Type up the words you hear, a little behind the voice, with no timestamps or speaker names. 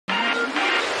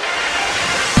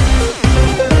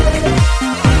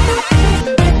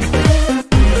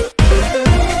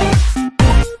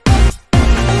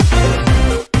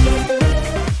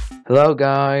Hello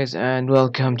guys and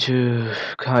welcome to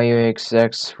Caillou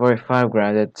XX45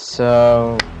 Grounded.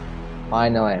 So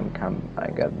finally I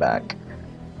got back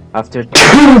after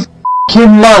 2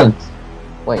 months.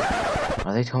 Wait,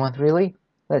 are they 2 months really?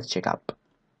 Let's check up.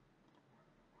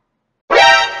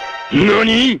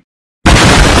 NANI?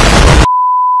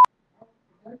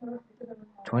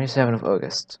 27th of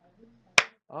August.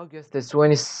 August is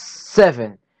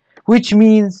 27, which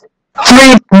means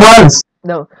 3 months.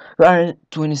 No, we are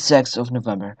 26th of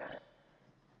November.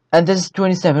 And this is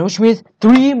 27, which means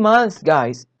 3 months,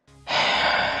 guys.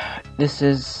 This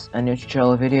is a new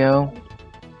tutorial video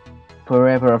for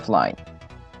WINRAR offline.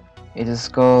 It is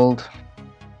called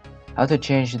how to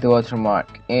change the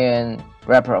watermark in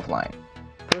WINRAR offline.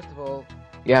 First of all,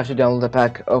 you have to download a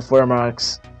pack of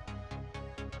Watermarks.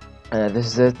 This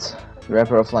is it,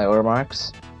 WINRAR offline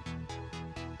Watermarks.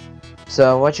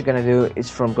 So what you're gonna do is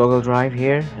from Google Drive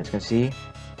here, as you can see.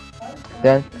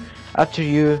 Then after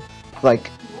you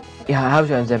how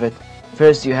to unzip it,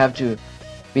 first you have to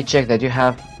be checked that you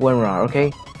have WinRAR.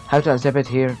 Okay, how to unzip it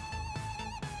here,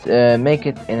 make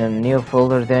it in a new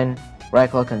folder, then right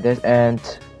click on this and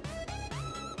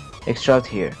extract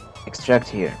here,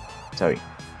 sorry,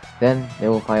 then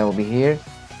the file will be here.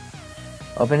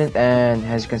 Open it, and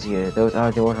as you can see here, those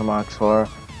are the watermarks for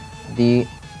the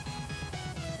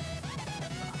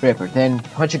Ripper. Then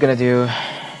what you're gonna do,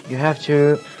 you have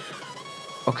to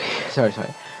sorry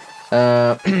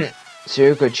so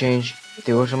you could change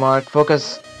the watermark.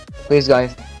 Focus, please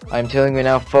guys, I'm telling you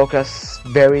now, focus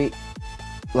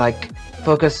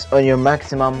focus on your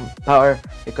maximum power,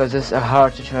 because this is a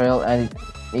hard tutorial and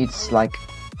it needs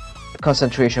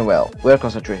concentration,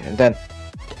 concentration. Then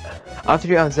after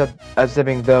you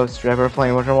unzipping those WINRAR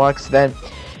offline watermarks, then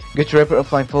go to WINRAR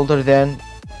offline folder, then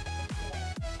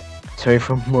sorry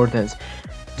for more than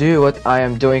do what I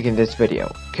am doing in this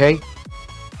video. Okay,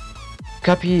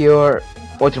 copy your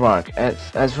watermark.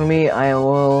 As for me, I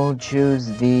will choose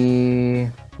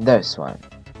this one,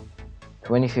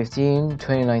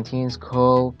 2015-2019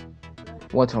 called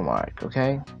Watermark.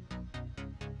 Okay,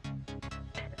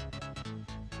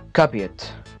 copy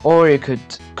it, or you could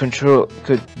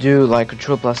do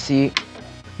Control plus C,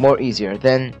 more easier.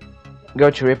 Then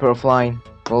go to WINRAR offline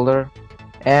folder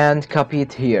and copy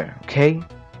it here. Okay,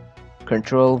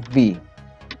 Control V,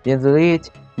 then delete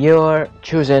your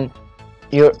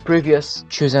previous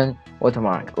chosen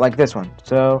watermark, like this one.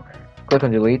 So click on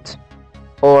delete,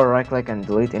 or right click and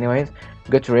delete anyways.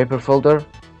 Go to WINRAR folder,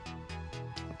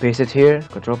 paste it here,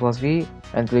 Control plus V,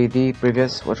 and delete the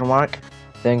previous watermark.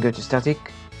 Then go to static,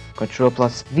 Control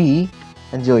plus V,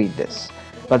 and delete this.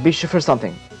 But be sure for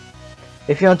something,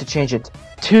 if you want to change it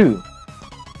to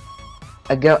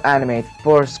a Go Animate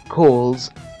for Schools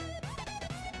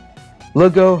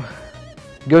logo,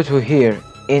 go to here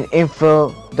in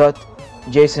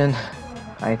info.json,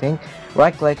 I think,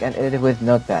 right click and edit it with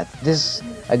Notepad. This is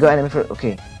a Go Animate for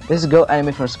this is Go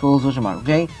Animate for Schools watermark.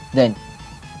 Okay, then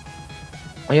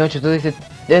when you want to delete it,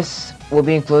 this will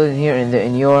be included here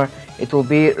it will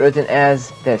be written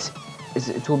as this.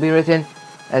 It will be written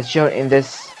as shown in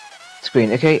this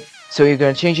screen. Okay, so you're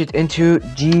gonna change it into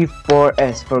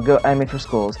G4S for Go Animate for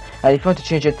Schools, and if you want to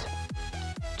change it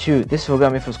to this for Go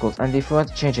Animate for Schools, and if you want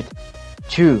to change it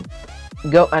to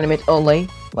Go Animate only,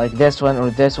 like this one or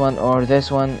this one or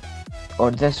this one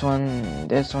or this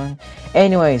one,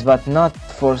 anyways, but not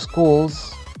for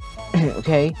schools,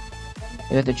 okay,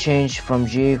 you have to change from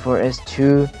G4S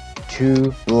to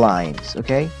 2 lines.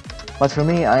 Okay, but for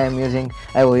me, I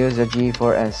will use the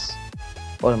G4S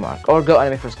watermark or Go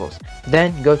Animate for Schools.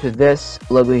 Then go to this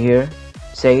logo here,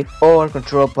 save, or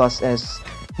Control plus S,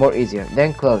 more easier.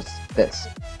 Then close this.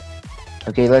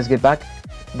 Okay, let's get back.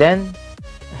 Then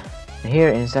here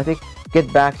in static,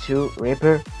 get back to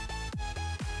WINRAR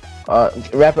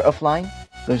offline,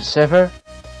 go to server,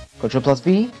 Control plus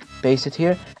V, paste it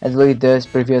here, and delete this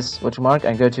previous watermark,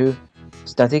 and go to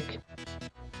static.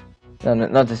 No,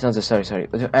 not this, sorry.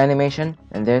 Go to animation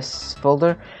in this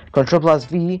folder, Control plus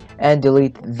V, and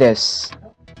delete this.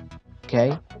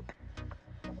 Okay,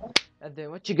 and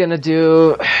then what you're gonna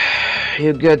do,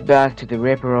 you get back to the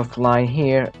WINRAR offline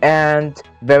here, and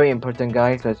very important,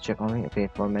 guys, let's check on it. Okay,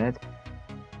 for a minute,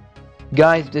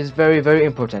 guys, this is very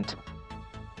important.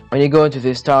 When you go into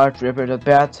the start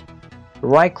WINRAR.bat,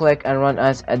 right click and run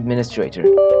as administrator,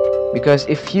 because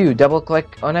if you double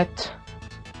click on it,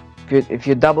 if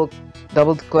you double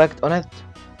clicked on it,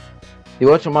 the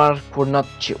watermark will not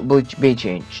be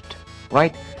changed,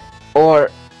 right? Or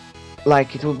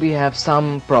it will have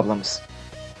some problems.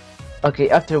 Okay,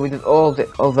 after we did all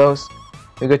those,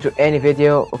 we go to any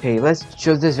video. Okay, let's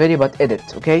choose this video, but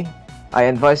edit. Okay, I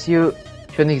advise you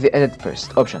choosing the edit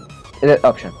first option. that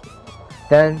option.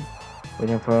 Then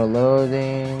waiting for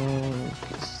loading.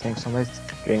 Thanks so much.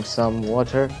 Drink some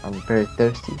water. I'm very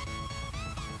thirsty.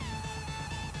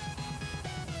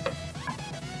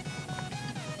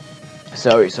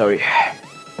 Sorry.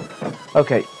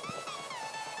 Okay.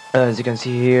 As you can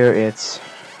see here, it's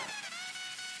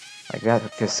like that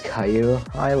with this Caillou.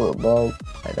 Hi, little ball.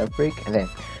 Hi, that freak. And then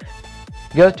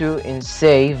go to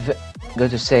save. Go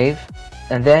to save,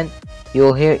 and then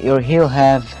you'll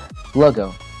have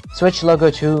logo. Switch logo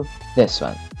to this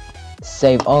one.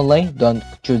 Save only. Don't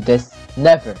choose this.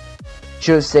 Never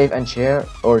choose save and share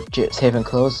or save and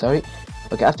close. Sorry.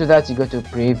 Okay. After that, you go to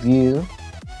preview.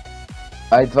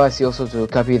 I advise you also to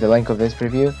copy the link of this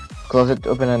preview. Close it.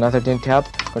 Open another new tab.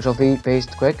 Control V.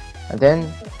 Paste quick, and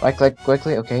then right click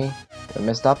quickly. Okay. I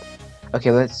messed up.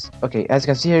 Okay. Okay. As you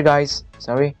can see here, guys.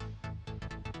 Sorry.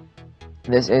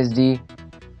 This is the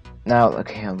now.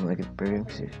 Okay. I'm like preview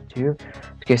too.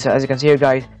 Okay, so as you can see here,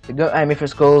 guys, the Go Anime for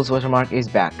Schools watermark is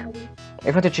back.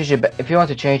 If you want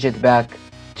to change it back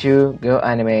to Go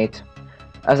Animate,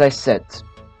 as I said,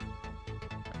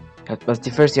 but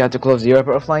first you have to close the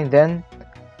wrapper offline. Then,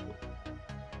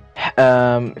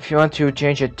 if you want to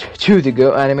change it to the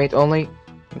Go Animate only,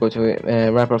 go to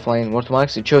wrapper offline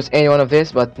watermarks. You choose any one of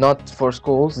this, but not for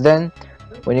schools. Then,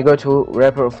 when you go to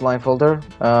wrapper offline folder,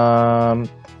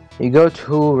 you go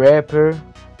to wrapper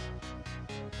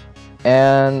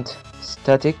and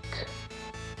static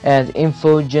and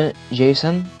info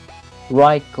JSON.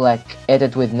 Right click,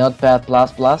 edit with Notepad++,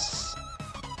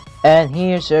 and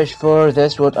here search for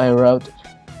this. What I wrote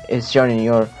is shown in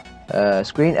your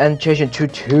screen, and change it to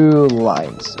 2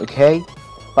 lines. Okay,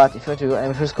 but if you want to go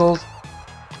Anime for Schools,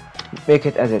 make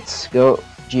it as it's Go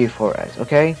G4S.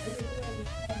 Okay,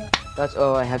 that's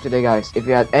all I have today, guys. If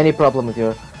you had any problem with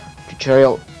your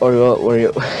tutorial or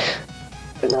you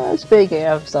speaking, I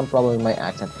have some problem with my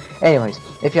accent. Anyways,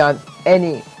 if you have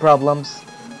any problems,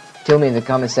 tell me in the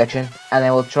comment section and I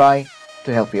will try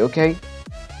to help you. Okay,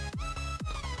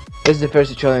 this is the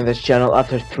first tutorial in this channel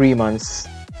after 3 months.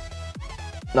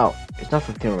 No, it's not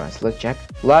from 3 months. Let's check.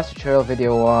 Last tutorial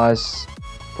video was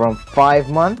from 5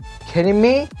 months. Kidding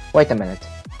me? Wait a minute,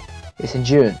 it's in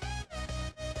June.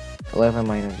 11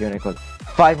 minus June equals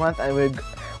 5 months, and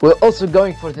we're also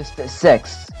going for this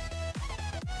 6.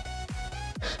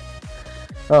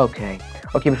 Okay,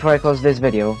 before I close this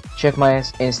video, check my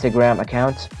Instagram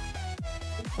account.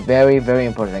 Very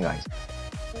important, guys.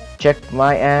 Check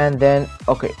my, and then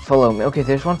okay, follow me. Okay,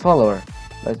 there's 1 follower.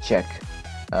 Let's check.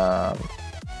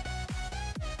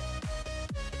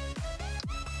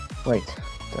 Wait,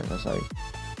 sorry.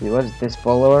 What is this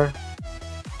follower?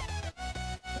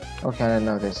 Okay, I don't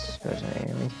know this person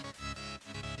anyway.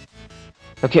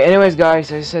 Okay, anyways,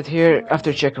 guys, I said here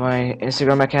after check my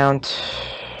Instagram account.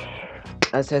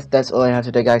 That's all I have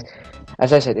today, guys.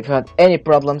 As I said, if you have any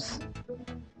problems,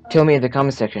 tell me in the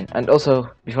comment section. And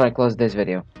also, before I close this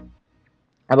video,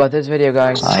 about this video,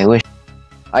 guys,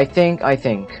 I think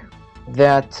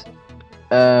that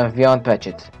Beyond patched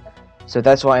it, so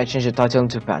that's why I changed the title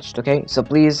to patched. Okay, so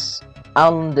please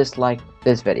undislike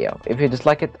this video. If you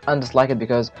dislike it, undislike it,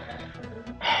 because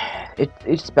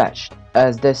it's patched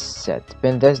as this said.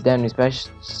 Pin this, then it's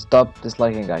patched. Stop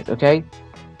disliking, guys. Okay.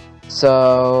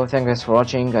 So thank you guys for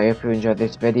watching. I hope you enjoyed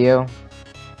this video.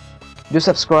 Do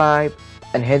subscribe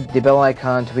and hit the bell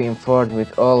icon to be informed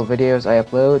with all videos I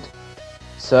upload.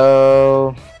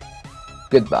 So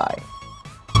goodbye.